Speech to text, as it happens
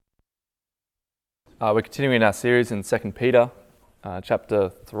We're continuing our series in 2 Peter, chapter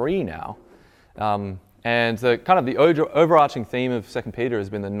 3 now. And the overarching theme of 2 Peter has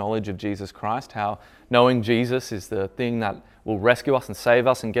been the knowledge of Jesus Christ, how knowing Jesus is the thing that will rescue us and save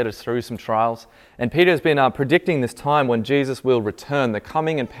us and get us through some trials. And Peter has been predicting this time when Jesus will return, the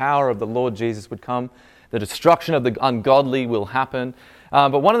coming and power of the Lord Jesus would come, the destruction of the ungodly will happen.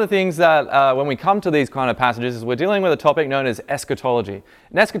 But one of the things that when we come to these kind of passages is we're dealing with a topic known as eschatology.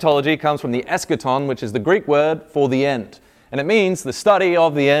 And eschatology comes from the eschaton, which is the Greek word for the end. And it means the study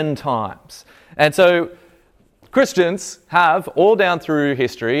of the end times. And so Christians have, all down through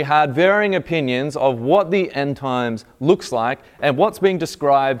history, had varying opinions of what the end times looks like and what's being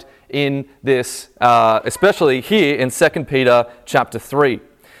described in this, especially here in 2 Peter chapter 3.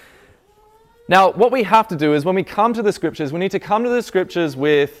 Now, what we have to do is when we come to the Scriptures, we need to come to the Scriptures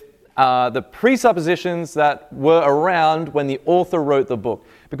with the presuppositions that were around when the author wrote the book.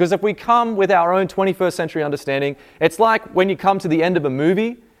 Because if we come with our own 21st century understanding, it's like when you come to the end of a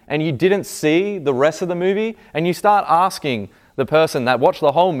movie and you didn't see the rest of the movie, and you start asking the person that watched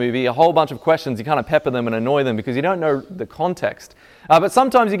the whole movie a whole bunch of questions. You kind of pepper them and annoy them because you don't know the context. But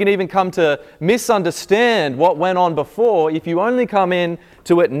sometimes you can even come to misunderstand what went on before if you only come in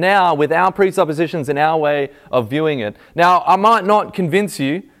to it now with our presuppositions and our way of viewing it. Now, I might not convince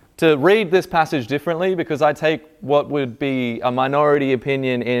you to read this passage differently because I take what would be a minority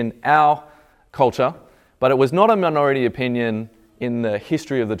opinion in our culture, but it was not a minority opinion in the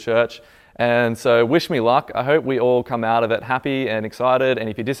history of the church. And so wish me luck. I hope we all come out of it happy and excited. And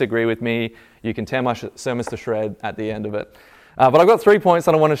if you disagree with me, you can tear my sermons to shred at the end of it. But I've got 3 points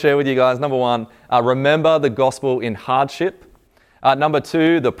that I want to share with you guys. Number 1, remember the gospel in hardship. Number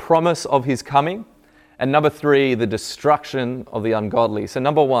 2, the promise of his coming. And number 3, the destruction of the ungodly. So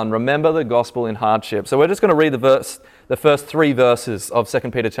number 1, remember the gospel in hardship. So we're just going to read the first 3 verses of 2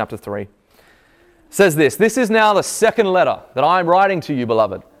 Peter chapter 3. It says this is now the second letter that I am writing to you,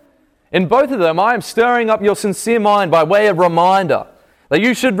 beloved. In both of them, I am stirring up your sincere mind by way of reminder that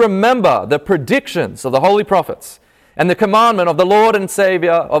you should remember the predictions of the holy prophets and the commandment of the Lord and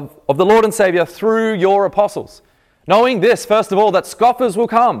Savior of the Lord and Savior through your apostles. Knowing this, first of all, that scoffers will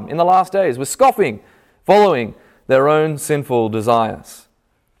come in the last days with scoffing, following their own sinful desires.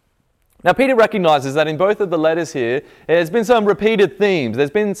 Now, Peter recognizes that in both of the letters here, there's been some repeated themes. There's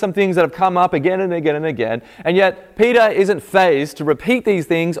been some things that have come up again and again and again. And yet, Peter isn't fazed to repeat these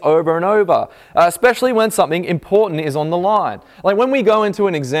things over and over, especially when something important is on the line. Like when we go into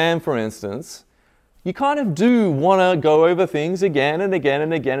an exam, for instance, you kind of do want to go over things again and again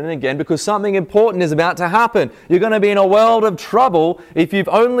and again and again because something important is about to happen. You're going to be in a world of trouble if you've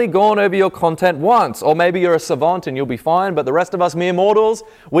only gone over your content once. Or maybe you're a savant and you'll be fine, but the rest of us mere mortals,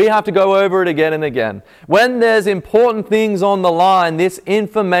 we have to go over it again and again. When there's important things on the line, this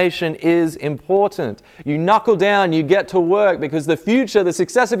information is important. You knuckle down, you get to work because the future, the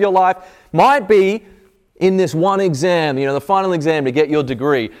success of your life might be in this one exam, the final exam to get your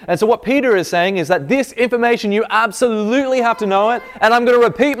degree. And so what Peter is saying is that this information, you absolutely have to know it. And I'm going to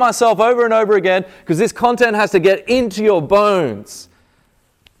repeat myself over and over again because this content has to get into your bones.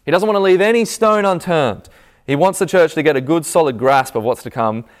 He doesn't want to leave any stone unturned. He wants the church to get a good, solid grasp of what's to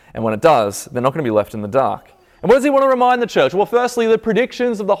come. And when it does, they're not going to be left in the dark. And what does he want to remind the church? Well, firstly, the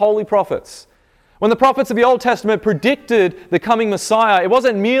predictions of the holy prophets. When the prophets of the Old Testament predicted the coming Messiah, it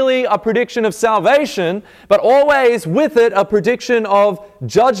wasn't merely a prediction of salvation, but always with it a prediction of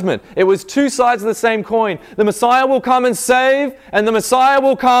judgment. It was 2 sides of the same coin. The Messiah will come and save, and the Messiah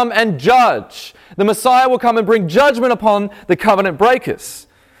will come and judge. The Messiah will come and bring judgment upon the covenant breakers.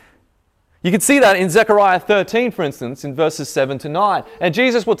 You can see that in Zechariah 13, for instance, in verses 7 to 9. And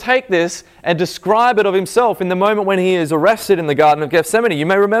Jesus will take this and describe it of himself in the moment when he is arrested in the Garden of Gethsemane. You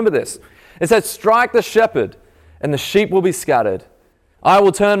may remember this. It says, strike the shepherd, and the sheep will be scattered. I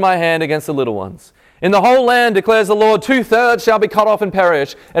will turn my hand against the little ones. In the whole land, declares the Lord, 2/3 shall be cut off and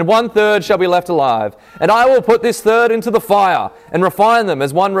perish, and 1/3 shall be left alive. And I will put this third into the fire, and refine them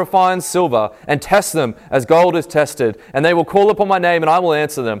as one refines silver, and test them as gold is tested. And they will call upon my name, and I will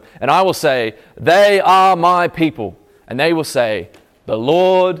answer them. And I will say, they are my people. And they will say, the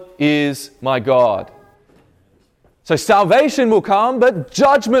Lord is my God. So salvation will come, but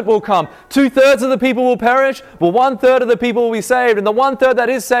judgment will come. 2/3 of the people will perish, but 1/3 of the people will be saved. And the 1/3 that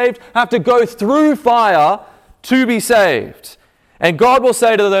is saved have to go through fire to be saved. And God will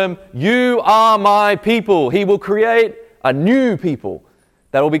say to them, you are my people. He will create a new people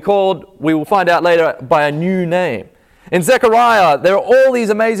that will be called, we will find out later, by a new name. In Zechariah, there are all these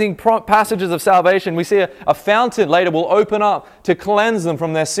amazing passages of salvation. We see a fountain later will open up to cleanse them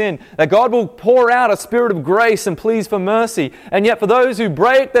from their sin. That God will pour out a spirit of grace and pleas for mercy. And yet for those who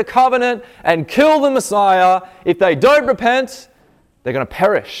break the covenant and kill the Messiah, if they don't repent, they're going to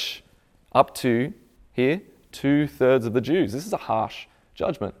perish. Up to, here, 2/3 of the Jews. This is a harsh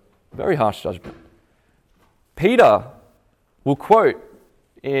judgment. Very harsh judgment. Peter will quote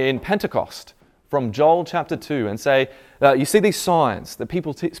in Pentecost from Joel chapter 2 and say, you see these signs, the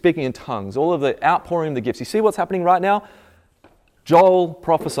people speaking in tongues, all of the outpouring of the gifts. You see what's happening right now? Joel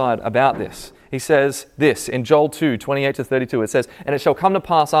prophesied about this. He says this in Joel 2, 28-32. It says, "And it shall come to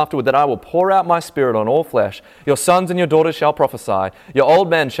pass afterward that I will pour out my spirit on all flesh. Your sons and your daughters shall prophesy. Your old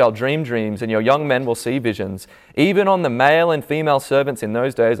men shall dream dreams, and your young men will see visions. Even on the male and female servants in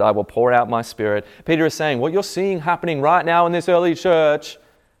those days I will pour out my spirit." Peter is saying, what you're seeing happening right now in this early church,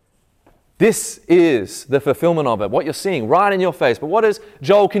 this is the fulfillment of it. What you're seeing right in your face. But what does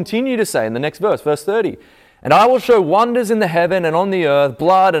Joel continue to say in the next verse, verse 30? "And I will show wonders in the heaven and on the earth,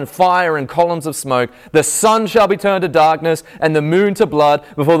 blood and fire and columns of smoke. The sun shall be turned to darkness and the moon to blood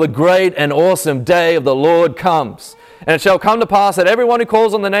before the great and awesome day of the Lord comes. And it shall come to pass that everyone who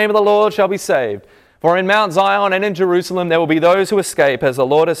calls on the name of the Lord shall be saved. For in Mount Zion and in Jerusalem there will be those who escape, as the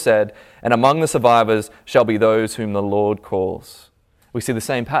Lord has said, and among the survivors shall be those whom the Lord calls." We see the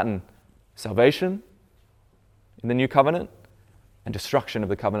same pattern. Salvation in the new covenant and destruction of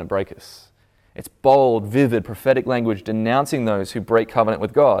the covenant breakers. It's bold, vivid, prophetic language denouncing those who break covenant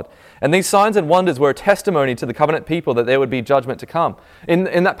with God. And these signs and wonders were a testimony to the covenant people that there would be judgment to come. In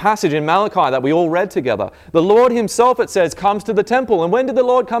that passage in Malachi that we all read together, the Lord himself, it says, comes to the temple. And when did the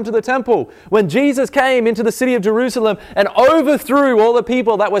Lord come to the temple? When Jesus came into the city of Jerusalem and overthrew all the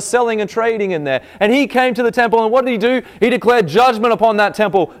people that were selling and trading in there. And he came to the temple, and what did he do? He declared judgment upon that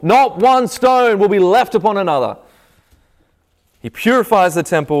temple. Not one stone will be left upon another. He purifies the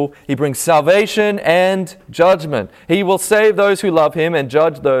temple. He brings salvation and judgment. He will save those who love him and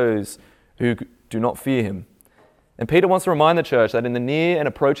judge those who do not fear him. And Peter wants to remind the church that in the near and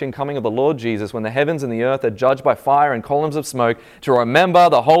approaching coming of the Lord Jesus, when the heavens and the earth are judged by fire and columns of smoke, to remember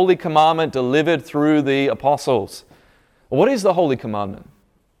the holy commandment delivered through the apostles. What is the holy commandment?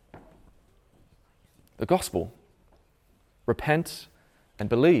 The gospel. Repent and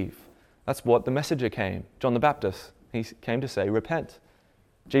believe. That's what the messenger came, John the Baptist. He came to say, repent.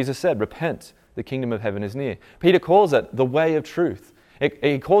 Jesus said, repent, the kingdom of heaven is near. Peter calls it the way of truth.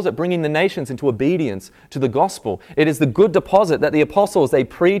 He calls it bringing the nations into obedience to the gospel. It is the good deposit that the apostles, they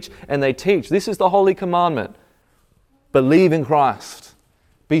preach and they teach. This is the holy commandment. Believe in Christ.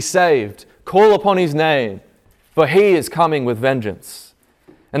 Be saved. Call upon his name, for he is coming with vengeance.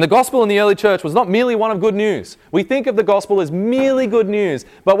 And the gospel in the early church was not merely one of good news. We think of the gospel as merely good news.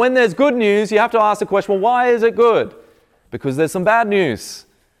 But when there's good news, you have to ask the question, well, why is it good? Because there's some bad news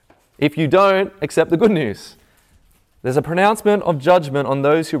if you don't accept the good news. There's a pronouncement of judgment on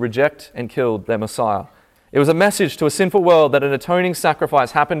those who reject and killed their Messiah. It was a message to a sinful world that an atoning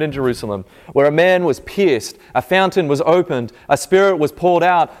sacrifice happened in Jerusalem, where a man was pierced, a fountain was opened, a spirit was poured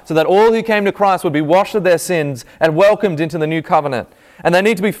out, so that all who came to Christ would be washed of their sins and welcomed into the new covenant. And they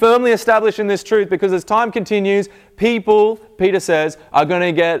need to be firmly established in this truth, because as time continues, people, Peter says, are going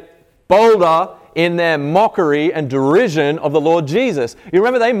to get bolder in their mockery and derision of the Lord Jesus. You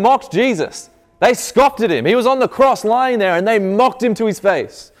remember, they mocked Jesus. They scoffed at him. He was on the cross lying there, and they mocked him to his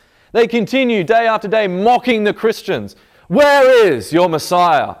face. They continue day after day mocking the Christians. Where is your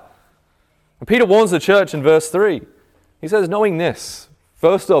Messiah? And Peter warns the church in verse 3. He says, knowing this,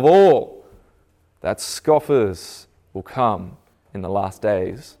 first of all, that scoffers will come in the last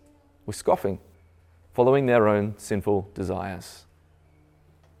days with scoffing, following their own sinful desires.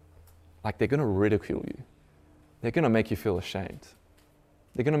 Like they're going to ridicule you. They're going to make you feel ashamed.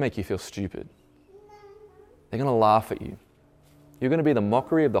 They're going to make you feel stupid. They're going to laugh at you. You're going to be the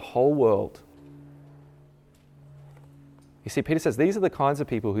mockery of the whole world. You see, Peter says these are the kinds of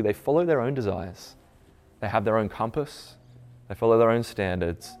people who they follow their own desires. They have their own compass. They follow their own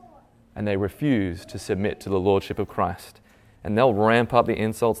standards. And they refuse to submit to the lordship of Christ. And they'll ramp up the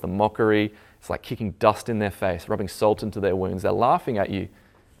insults, the mockery. It's like kicking dust in their face, rubbing salt into their wounds. They're laughing at you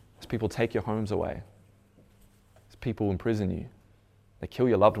as people take your homes away. As people imprison you. They kill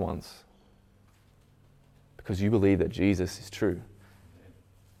your loved ones. Because you believe that Jesus is true.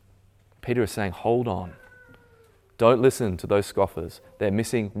 Peter is saying, hold on. Don't listen to those scoffers. They're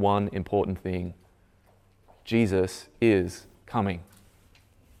missing one important thing. Jesus is coming.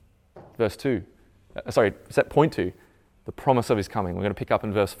 Point 2. The promise of his coming. We're going to pick up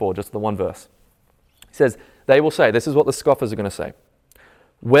in verse 4, just the one verse. He says, they will say, this is what the scoffers are going to say.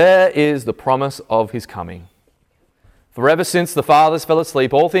 Where is the promise of his coming? For ever since the fathers fell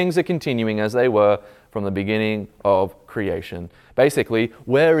asleep, all things are continuing as they were from the beginning of creation. Basically,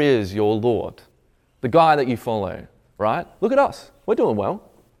 where is your Lord? The guy that you follow, right? Look at us. We're doing well.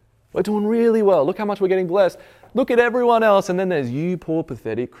 We're doing really well. Look how much we're getting blessed. Look at everyone else. And then there's you poor,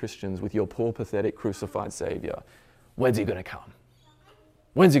 pathetic Christians with your poor, pathetic crucified Savior. When's he going to come?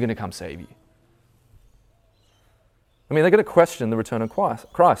 When's he going to come save you? I mean, they're going to question the return of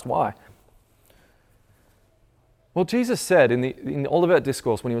Christ. Why? Well, Jesus said in the Olivet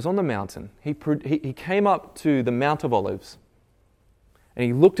Discourse, when he was on the mountain, he came up to the Mount of Olives, and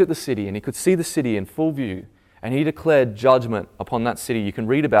he looked at the city, and he could see the city in full view, and he declared judgment upon that city. You can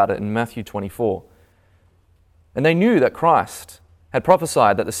read about it in Matthew 24. And they knew that Christ had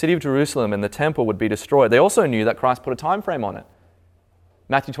prophesied that the city of Jerusalem and the temple would be destroyed. They also knew that Christ put a time frame on it.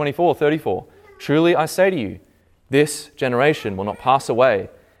 Matthew 24:34. Truly I say to you, this generation will not pass away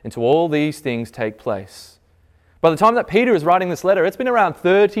until all these things take place. By the time that Peter is writing this letter, it's been around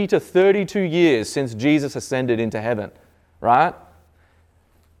 30 to 32 years since Jesus ascended into heaven, right?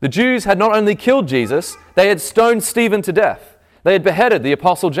 The Jews had not only killed Jesus, they had stoned Stephen to death. They had beheaded the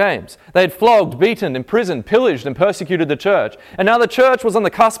Apostle James. They had flogged, beaten, imprisoned, pillaged, and persecuted the church. And now the church was on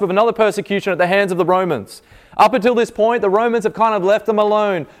the cusp of another persecution at the hands of the Romans. Up until this point, the Romans have kind of left them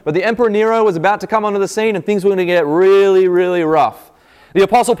alone. But the Emperor Nero was about to come onto the scene, and things were going to get really, really rough. The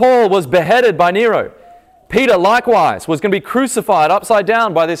Apostle Paul was beheaded by Nero. Peter, likewise, was going to be crucified upside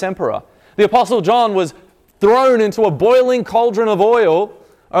down by this emperor. The Apostle John was thrown into a boiling cauldron of oil,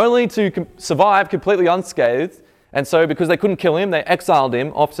 only to survive completely unscathed. And so, because they couldn't kill him, they exiled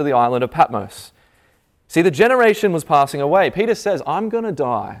him off to the island of Patmos. See, the generation was passing away. Peter says, I'm going to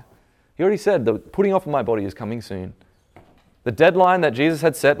die. He already said, the putting off of my body is coming soon. The deadline that Jesus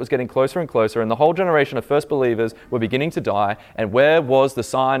had set was getting closer and closer, and the whole generation of first believers were beginning to die. And where was the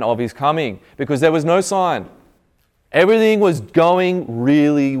sign of his coming? Because there was no sign. Everything was going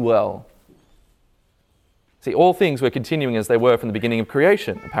really well. See, all things were continuing as they were from the beginning of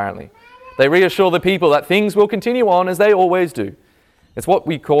creation, apparently. They reassure the people that things will continue on as they always do. It's what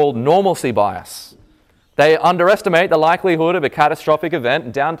we call normalcy bias. They underestimate the likelihood of a catastrophic event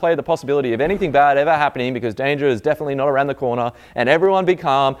and downplay the possibility of anything bad ever happening because danger is definitely not around the corner. And everyone be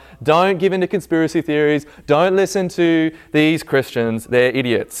calm. Don't give in to conspiracy theories. Don't listen to these Christians. They're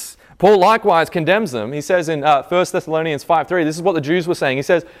idiots. Paul likewise condemns them. He says in 1 Thessalonians 5:3, this is what the Jews were saying. He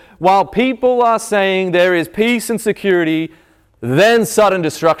says, while people are saying there is peace and security, then sudden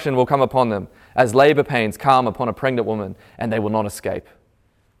destruction will come upon them, as labor pains come upon a pregnant woman, and they will not escape.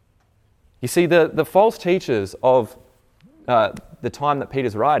 You see, the false teachers of the time that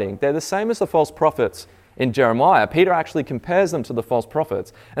Peter's writing, they're the same as the false prophets in Jeremiah. Peter actually compares them to the false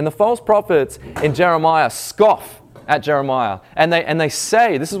prophets. And the false prophets in Jeremiah scoff at Jeremiah. And they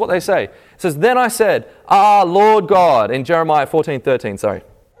say, this is what they say. It says, then I said, Lord God, in Jeremiah 14:13, sorry.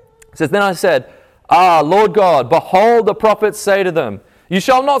 It says, then I said, Lord God, behold, the prophets say to them, you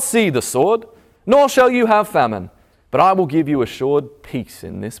shall not see the sword, nor shall you have famine, but I will give you assured peace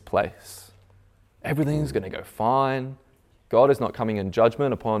in this place. Everything's going to go fine. God is not coming in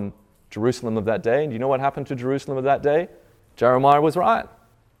judgment upon Jerusalem of that day. And do you know what happened to Jerusalem of that day? Jeremiah was right.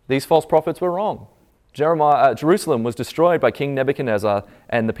 These false prophets were wrong. Jerusalem was destroyed by King Nebuchadnezzar,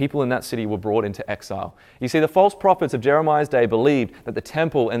 and the people in that city were brought into exile. You see, the false prophets of Jeremiah's day believed that the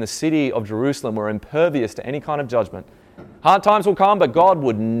temple and the city of Jerusalem were impervious to any kind of judgment. Hard times will come, but God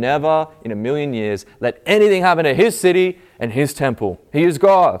would never in a million years let anything happen to his city and his temple. He is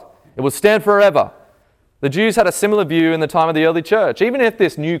God. It will stand forever. The Jews had a similar view in the time of the early church. Even if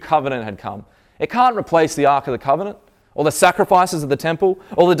this new covenant had come, it can't replace the Ark of the Covenant, or the sacrifices of the temple,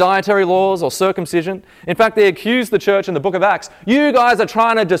 or the dietary laws, or circumcision. In fact, they accused the church in the book of Acts, you guys are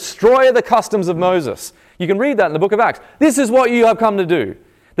trying to destroy the customs of Moses. You can read that in the book of Acts. This is what you have come to do.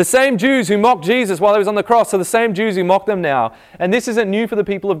 The same Jews who mocked Jesus while he was on the cross are the same Jews who mock them now. And this isn't new for the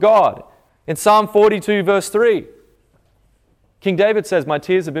people of God. In Psalm 42 verse 3, King David says, my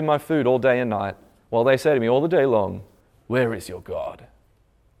tears have been my food all day and night, while they say to me all the day long, where is your God?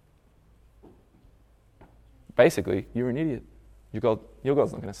 Basically, you're an idiot. Your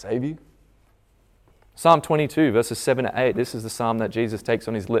God's not going to save you. Psalm 22, verses 7 to 8, this is the psalm that Jesus takes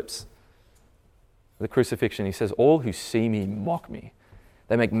on his lips. The crucifixion, he says, all who see me mock me.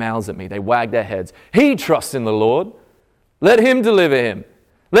 They make mouths at me. They wag their heads. He trusts in the Lord. Let him deliver him.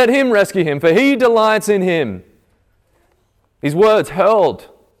 Let him rescue him, for he delights in him. These words hurled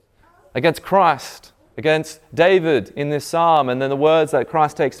against Christ, against David in this psalm, and then the words that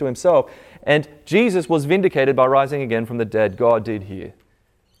Christ takes to himself. And Jesus was vindicated by rising again from the dead. God did hear.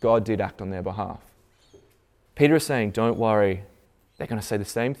 God did act on their behalf. Peter is saying, don't worry. They're going to say the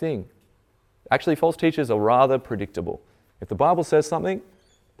same thing. Actually, false teachers are rather predictable. If the Bible says something,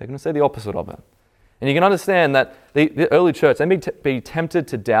 they're going to say the opposite of it. And you can understand that the early church, they may be tempted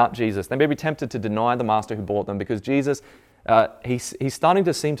to doubt Jesus. They may be tempted to deny the master who bought them because Jesus, he's starting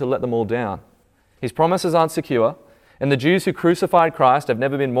to seem to let them all down. His promises aren't secure, and the Jews who crucified Christ have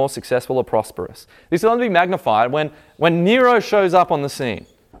never been more successful or prosperous. This is only magnified when Nero shows up on the scene,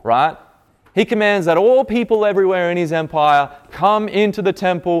 right? He commands that all people everywhere in his empire come into the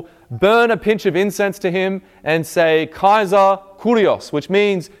temple, burn a pinch of incense to him, and say, Kaiser Kurios, which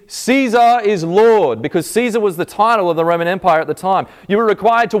means Caesar is Lord, because Caesar was the title of the Roman Empire at the time. You were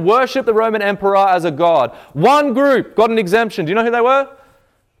required to worship the Roman emperor as a god. One group got an exemption. Do you know who they were?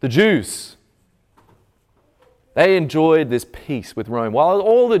 The Jews. They enjoyed this peace with Rome. While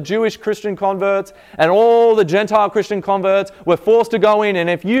all the Jewish Christian converts and all the Gentile Christian converts were forced to go in, and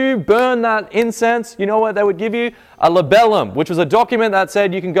if you burn that incense, you know what they would give you? A labellum, which was a document that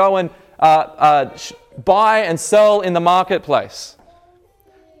said you can go and buy and sell in the marketplace.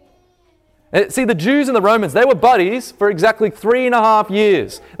 See, the Jews and the Romans, they were buddies for exactly 3.5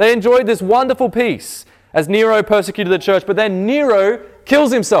 years. They enjoyed this wonderful peace as Nero persecuted the church, but then Nero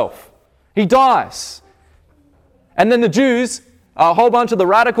kills himself. He dies. And then the Jews, a whole bunch of the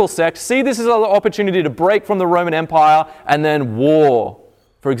radical sect, see this as an opportunity to break from the Roman Empire and then war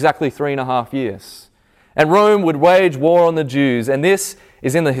for exactly 3.5 years. And Rome would wage war on the Jews, and this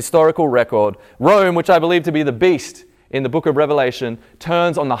is in the historical record. Rome, which I believe to be the beast in the book of Revelation,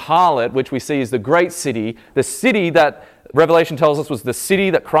 turns on the harlot, which we see is the great city, the city that Revelation tells us was the city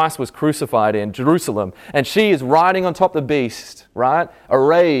that Christ was crucified in, Jerusalem. And she is riding on top of the beast, right?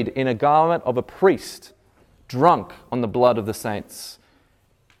 Arrayed in a garment of a priest, drunk on the blood of the saints.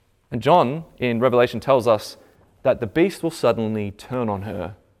 And John in Revelation tells us that the beast will suddenly turn on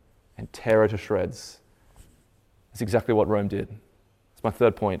her and tear her to shreds. That's exactly what Rome did. It's my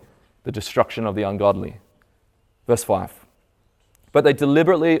third point, the destruction of the ungodly. Verse 5. But they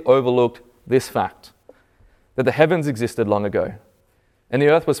deliberately overlooked this fact, that the heavens existed long ago, and the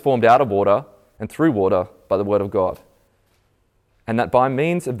earth was formed out of water and through water by the word of God, and that by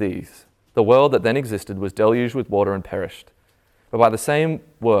means of these, the world that then existed was deluged with water and perished. But by the same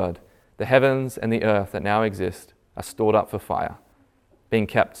word, the heavens and the earth that now exist are stored up for fire, being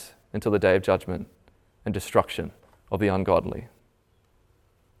kept until the day of judgment and destruction of the ungodly.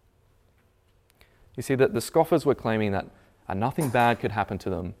 You see that the scoffers were claiming that nothing bad could happen to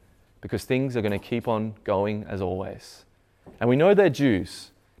them because things are going to keep on going as always. And we know they're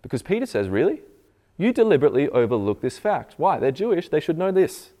Jews because Peter says, really? You deliberately overlook this fact. Why? They're Jewish. They should know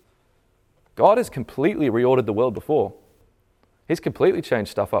this. God has completely reordered the world before. He's completely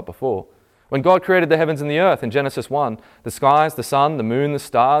changed stuff up before. When God created the heavens and the earth in Genesis 1, the skies, the sun, the moon, the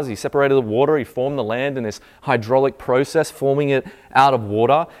stars, he separated the water, he formed the land in this hydraulic process, forming it out of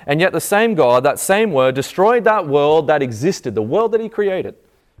water. And yet the same God, that same word, destroyed that world that existed, the world that he created.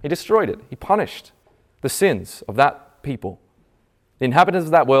 He destroyed it. He punished the sins of that people. The inhabitants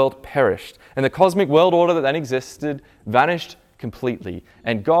of that world perished, and the cosmic world order that then existed vanished completely.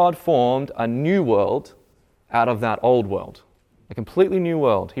 And God formed a new world out of that old world, a completely new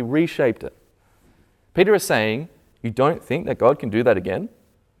world. He reshaped it. Peter is saying, you don't think that God can do that again?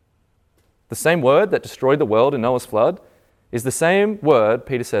 The same word that destroyed the world in Noah's flood is the same word,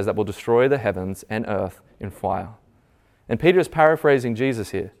 Peter says, that will destroy the heavens and earth in fire. And Peter is paraphrasing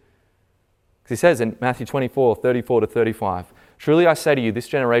Jesus here. Because he says in Matthew 24, 34 to 35, truly I say to you, this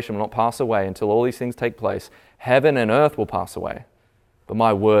generation will not pass away until all these things take place. Heaven and earth will pass away, but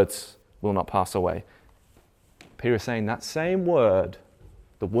my words will not pass away. Peter is saying that same word,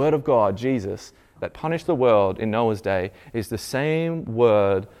 the word of God, Jesus, that punished the world in Noah's day, is the same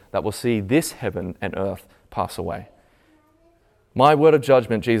word that will see this heaven and earth pass away. My word of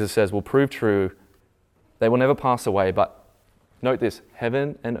judgment, Jesus says, will prove true. They will never pass away, but note this,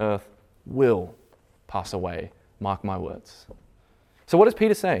 heaven and earth will pass away. Mark my words. So what is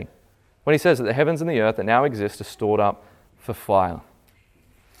Peter saying when he says that the heavens and the earth that now exist are stored up for fire?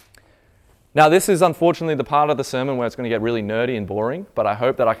 Now, this is unfortunately the part of the sermon where it's going to get really nerdy and boring, but I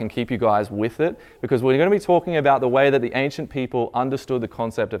hope that I can keep you guys with it because we're going to be talking about the way that the ancient people understood the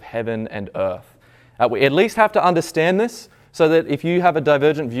concept of heaven and earth. We at least have to understand this so that if you have a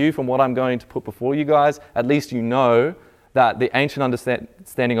divergent view from what I'm going to put before you guys, at least you know that the ancient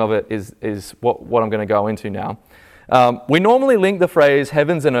understanding of it is what I'm going to go into now. We normally link the phrase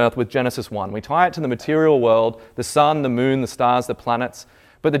heavens and earth with Genesis 1. We tie it to the material world, the sun, the moon, the stars, the planets.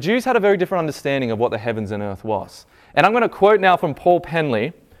 But the Jews had a very different understanding of what the heavens and earth was. And I'm going to quote now from Paul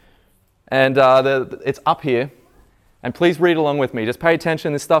Penley, and it's up here. And please read along with me. Just pay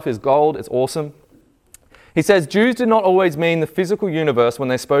attention. This stuff is gold. It's awesome. He says Jews did not always mean the physical universe when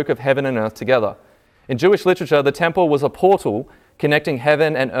they spoke of heaven and earth together. In Jewish literature, the temple was a portal connecting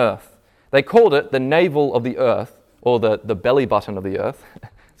heaven and earth. They called it the navel of the earth, or the belly button of the earth.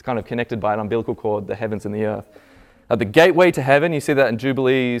 It's kind of connected by an umbilical cord, the heavens and the earth. The gateway to heaven, you see that in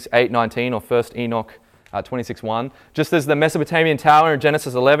Jubilees 8:19 or 1 Enoch 26:1. Just as the Mesopotamian tower in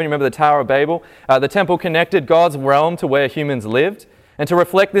Genesis 11, you remember the Tower of Babel? The temple connected God's realm to where humans lived. And to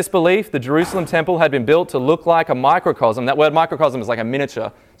reflect this belief, the Jerusalem temple had been built to look like a microcosm. That word microcosm is like a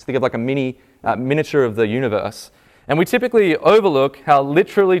miniature. So think of like a miniature of the universe. And we typically overlook how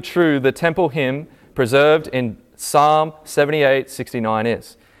literally true the temple hymn preserved in Psalm 78:69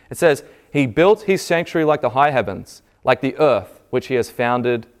 is. It says, "He built his sanctuary like the high heavens, like the earth, which he has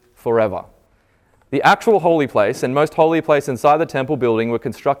founded forever." The actual holy place and most holy place inside the temple building were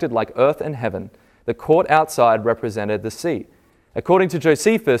constructed like earth and heaven. The court outside represented the sea. According to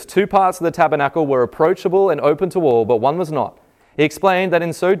Josephus, 2 parts of the tabernacle were approachable and open to all, but one was not. He explained that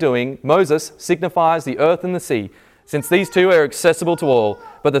in so doing, Moses signifies the earth and the sea, since these two are accessible to all.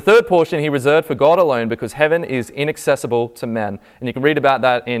 But the third portion he reserved for God alone, because heaven is inaccessible to men. And you can read about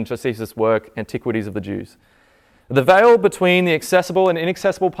that in Josephus' work, Antiquities of the Jews. The veil between the accessible and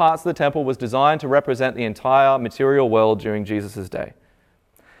inaccessible parts of the temple was designed to represent the entire material world during Jesus' day.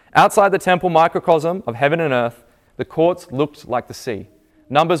 Outside the temple microcosm of heaven and earth, the courts looked like the sea.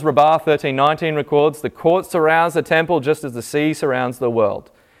 Numbers Rabbah 13:19 records, "The court surrounds the temple just as the sea surrounds the world."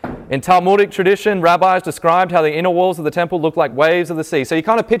 In Talmudic tradition, rabbis described how the inner walls of the temple looked like waves of the sea. So you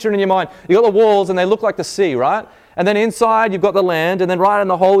kind of picture it in your mind. You've got the walls and they look like the sea, right? And then inside you've got the land, and then right in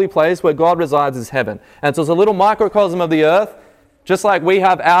the holy place where God resides is heaven. And so it's a little microcosm of the earth, just like we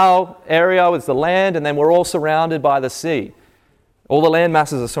have our area with the land, and then we're all surrounded by the sea. All the land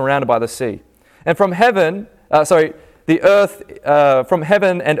masses are surrounded by the sea. And from heaven and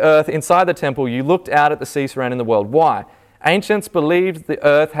earth inside the temple, you looked out at the sea surrounding the world. Why? Ancients believed the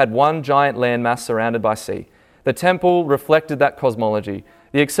earth had one giant landmass surrounded by sea. The temple reflected that cosmology.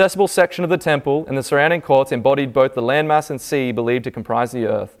 The accessible section of the temple and the surrounding courts embodied both the landmass and sea believed to comprise the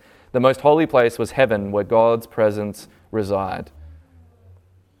earth. The most holy place was heaven, where God's presence reside.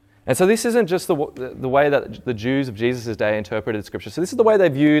 And so this isn't just the way that the Jews of Jesus' day interpreted Scripture. So this is the way they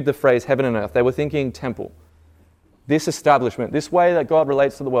viewed the phrase heaven and earth. They were thinking temple. This establishment, this way that God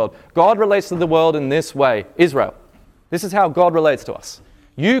relates to the world. God relates to the world in this way. Israel. This is how God relates to us.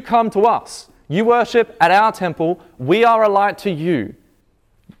 You come to us. You worship at our temple. We are a light to you.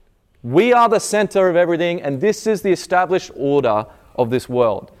 We are the center of everything, and this is the established order of this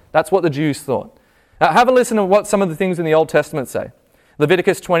world. That's what the Jews thought. Now, have a listen to what some of the things in the Old Testament say.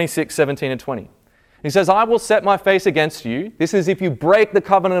 Leviticus 26:17 and 20. He says, "I will set my face against you." This is if you break the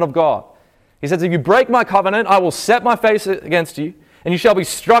covenant of God. He says, "If you break my covenant, I will set my face against you, and you shall be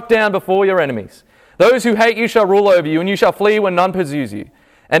struck down before your enemies. Those who hate you shall rule over you, and you shall flee when none pursues you.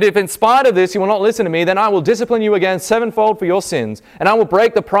 And if in spite of this you will not listen to me, then I will discipline you again sevenfold for your sins, and I will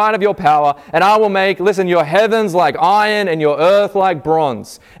break the pride of your power, and I will make, your heavens like iron, and your earth like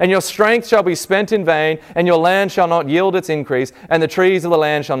bronze. And your strength shall be spent in vain, and your land shall not yield its increase, and the trees of the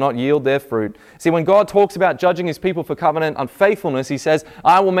land shall not yield their fruit." See, when God talks about judging his people for covenant unfaithfulness, he says,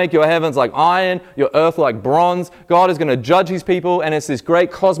 "I will make your heavens like iron, your earth like bronze." God is going to judge his people, and it's this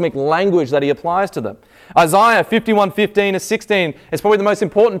great cosmic language that he applies to them. Isaiah 51:15 to 16 is probably the most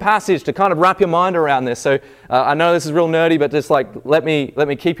important passage to kind of wrap your mind around this. So I know this is real nerdy, but just let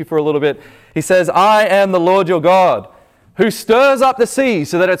me keep you for a little bit. He says, "I am the Lord your God, who stirs up the sea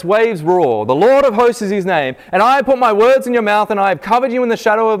so that its waves roar. The Lord of hosts is his name. And I have put my words in your mouth, and I have covered you in the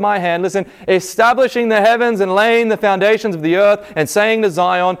shadow of my hand." Listen, establishing the heavens and laying the foundations of the earth, and saying to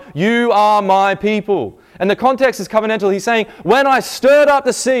Zion, "You are my people." And the context is covenantal. He's saying, when I stirred up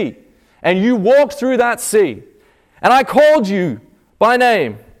the sea, and you walked through that sea, and I called you by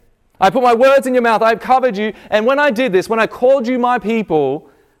name. I put my words in your mouth. I have covered you. And when I did this, when I called you my people,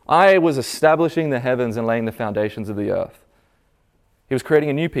 I was establishing the heavens and laying the foundations of the earth. He was creating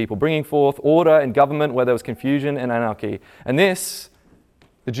a new people, bringing forth order and government where there was confusion and anarchy. And this,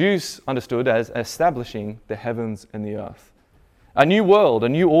 the Jews understood as establishing the heavens and the earth. A new world, a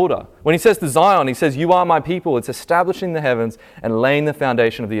new order. When he says to Zion, he says, "You are my people." It's establishing the heavens and laying the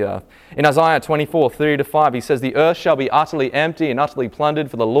foundation of the earth. In Isaiah 24:3 to 5, he says, "The earth shall be utterly empty and utterly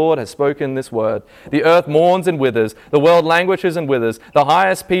plundered, for the Lord has spoken this word. The earth mourns and withers. The world languishes and withers. The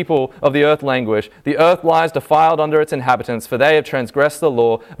highest people of the earth languish. The earth lies defiled under its inhabitants, for they have transgressed the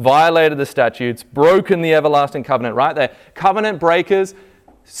law, violated the statutes, broken the everlasting covenant." Right there. Covenant breakers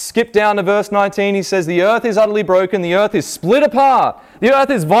Skip down to verse 19. He says, the earth is utterly broken. The earth is split apart. The earth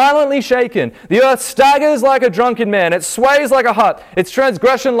is violently shaken. The earth staggers like a drunken man. It sways like a hut. Its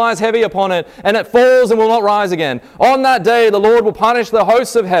transgression lies heavy upon it, and it falls and will not rise again. On that day, the Lord will punish the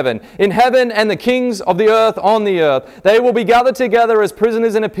hosts of heaven in heaven and the kings of the earth on the earth. They will be gathered together as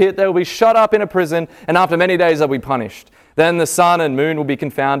prisoners in a pit. They will be shut up in a prison, and after many days they'll be punished. Then the sun and moon will be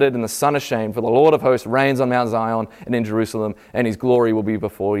confounded, and the sun ashamed, for the Lord of hosts reigns on Mount Zion and in Jerusalem, and his glory will be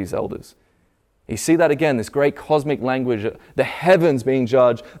before his elders. You see that again, this great cosmic language, the heavens being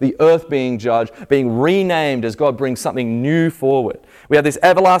judged, the earth being judged, being renamed as God brings something new forward. We have this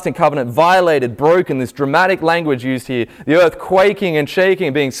everlasting covenant violated, broken, this dramatic language used here, the earth quaking and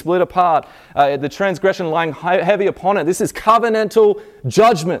shaking, being split apart, the transgression lying heavy upon it. This is covenantal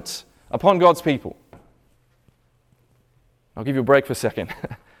judgment upon God's people. I'll give you a break for a second.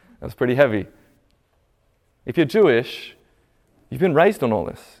 That was pretty heavy. If you're Jewish, you've been raised on all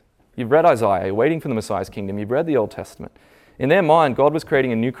this. You've read Isaiah, you're waiting for the Messiah's kingdom, you've read the Old Testament. In their mind, God was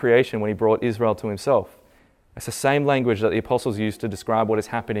creating a new creation when he brought Israel to himself. It's the same language that the apostles used to describe what is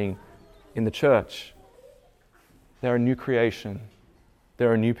happening in the church. They're a new creation.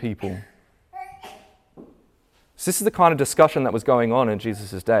 They're a new people. So this is the kind of discussion that was going on in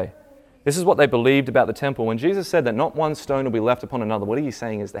Jesus' day. This is what they believed about the temple. When Jesus said that not one stone will be left upon another, what he's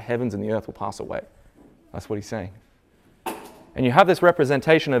saying is the heavens and the earth will pass away. That's what he's saying. And you have this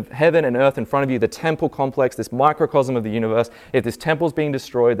representation of heaven and earth in front of you, the temple complex, this microcosm of the universe. If this temple's being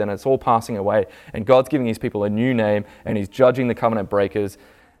destroyed, then it's all passing away. And God's giving his people a new name, and he's judging the covenant breakers,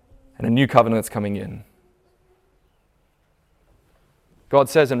 and a new covenant's coming in. God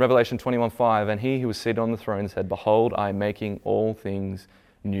says in Revelation 21:5, and he who was seated on the throne said, behold, I am making all things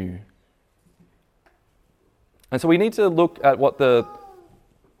new. And so we need to look at what the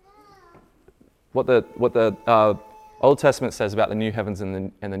Old Testament says about the new heavens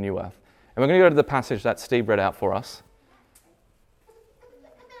and the new earth. And we're going to go to the passage that Steve read out for us.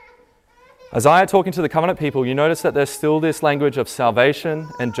 Isaiah talking to the covenant people, you notice that there's still this language of salvation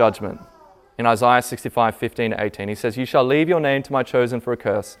and judgment. In Isaiah 65:15-18, he says, you shall leave your name to my chosen for a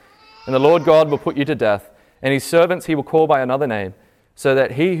curse, and the Lord God will put you to death, and his servants he will call by another name, so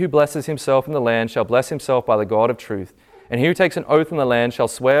that he who blesses himself in the land shall bless himself by the God of truth. And he who takes an oath in the land shall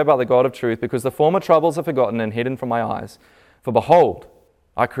swear by the God of truth, because the former troubles are forgotten and hidden from my eyes. For behold,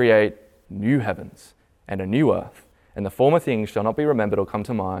 I create new heavens and a new earth, and the former things shall not be remembered or come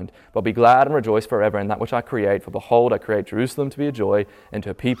to mind, but be glad and rejoice forever in that which I create. For behold, I create Jerusalem to be a joy, and to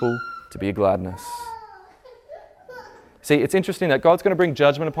a people to be a gladness. See, it's interesting that God's going to bring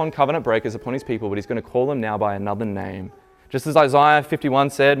judgment upon covenant breakers, upon his people, but he's going to call them now by another name. Just as Isaiah 51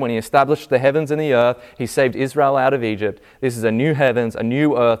 said, when he established the heavens and the earth, he saved Israel out of Egypt. This is a new heavens, a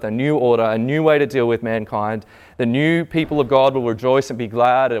new earth, a new order, a new way to deal with mankind. The new people of God will rejoice and be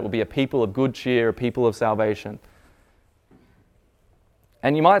glad. It will be a people of good cheer, a people of salvation.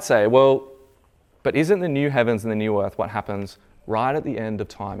 And you might say, well, but isn't the new heavens and the new earth what happens right at the end of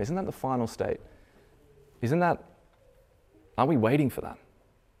time? Isn't that the final state? Aren't we waiting for that?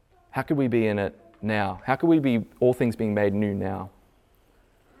 How could we be in it now? How could we be all things being made new now?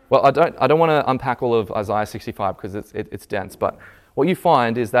 Well, I don't want to unpack all of Isaiah 65 because it's dense, but what you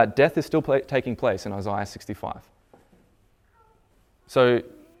find is that death is still taking place in Isaiah 65. So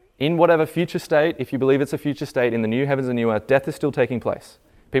in whatever future state, if you believe it's a future state, in the new heavens and new earth, death is still taking place.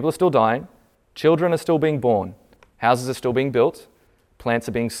 People are still dying. Children are still being born. Houses are still being built. Plants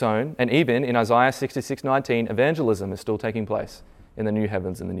are being sown. And even in Isaiah 66:19, evangelism is still taking place in the new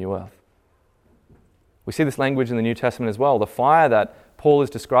heavens and the new earth. We see this language in the New Testament as well. The fire that Peter is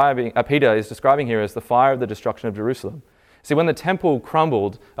describing here as the fire of the destruction of Jerusalem. See, when the temple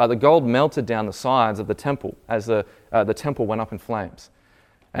crumbled, the gold melted down the sides of the temple as the temple went up in flames.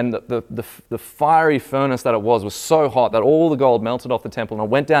 And the fiery furnace that it was so hot that all the gold melted off the temple and it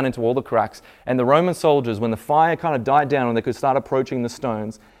went down into all the cracks. And the Roman soldiers, when the fire kind of died down and they could start approaching the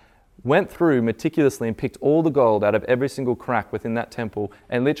stones, went through meticulously and picked all the gold out of every single crack within that temple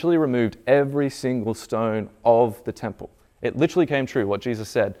and literally removed every single stone of the temple. It literally came true what Jesus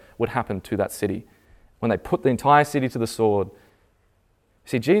said would happen to that city when they put the entire city to the sword.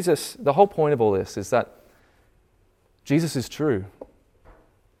 See, Jesus, the whole point of all this is that Jesus is true.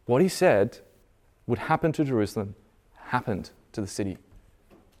 What he said would happen to Jerusalem happened to the city,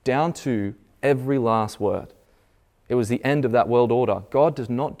 down to every last word. It was the end of that world order. God does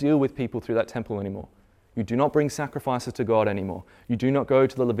not deal with people through that temple anymore. You do not bring sacrifices to God anymore. You do not go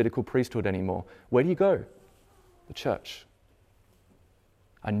to the Levitical priesthood anymore. Where do you go? The church.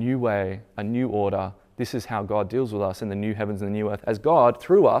 A new way, a new order. This is how God deals with us in the new heavens and the new earth, as God,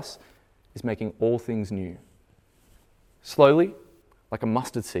 through us, is making all things new. Slowly, like a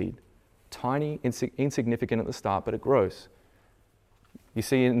mustard seed. Tiny, insignificant at the start, but it grows. You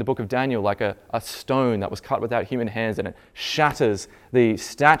see in the book of Daniel like a stone that was cut without human hands, and it shatters the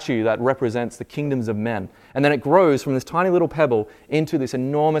statue that represents the kingdoms of men. And then it grows from this tiny little pebble into this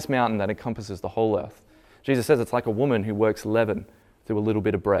enormous mountain that encompasses the whole earth. Jesus says it's like a woman who works leaven through a little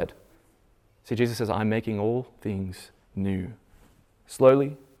bit of bread. See, Jesus says, I'm making all things new.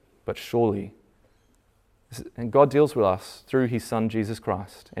 Slowly, but surely. And God deals with us through his Son, Jesus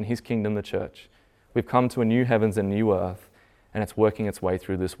Christ, and his kingdom, the church. We've come to a new heavens and new earth, and it's working its way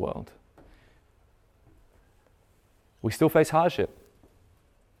through this world. We still face hardship.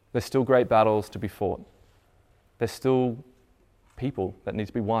 There's still great battles to be fought. There's still people that need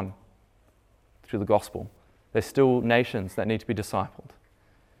to be won through the gospel. There's still nations that need to be discipled.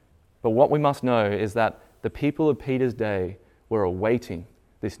 But what we must know is that the people of Peter's day were awaiting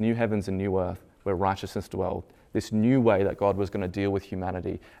this new heavens and new earth where righteousness dwelled, this new way that God was going to deal with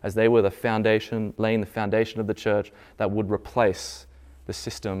humanity, as they were the foundation, laying the foundation of the church that would replace the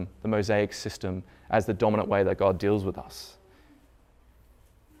system, the Mosaic system, as the dominant way that God deals with us.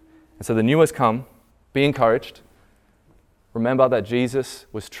 And so the new has come. Be encouraged. Remember that Jesus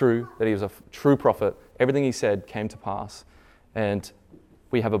was true, that he was a true prophet. Everything he said came to pass. And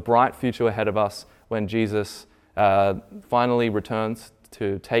we have a bright future ahead of us when Jesus finally returns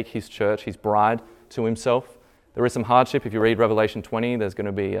to take his church, his bride, to himself. There is some hardship. If you read Revelation 20, there's going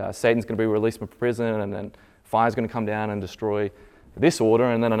to be Satan's going to be released from prison, and then fire's going to come down and destroy this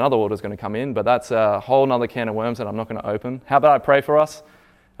order, and then another order is going to come in. But that's a whole other can of worms that I'm not going to open. How about I pray for us?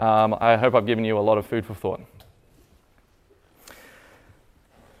 I hope I've given you a lot of food for thought.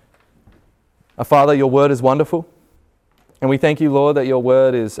 Father, your word is wonderful. And we thank you, Lord, that your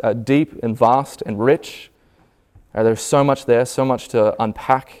word is deep and vast and rich. There's so much there, so much to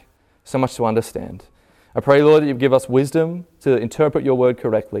unpack, so much to understand. I pray, Lord, that you give us wisdom to interpret your word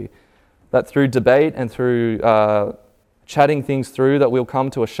correctly, that through debate and through chatting things through, that we'll come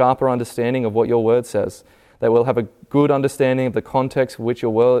to a sharper understanding of what your word says, that we'll have a good understanding of the context in which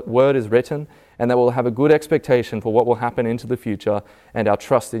your word is written, and that we'll have a good expectation for what will happen into the future, and our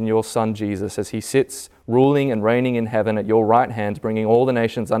trust in your Son, Jesus, as he sits ruling and reigning in heaven at your right hand, bringing all the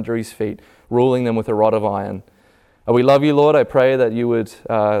nations under his feet, ruling them with a rod of iron. We love you, Lord. I pray that you would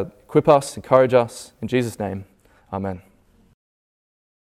equip us, encourage us. In Jesus' name, amen.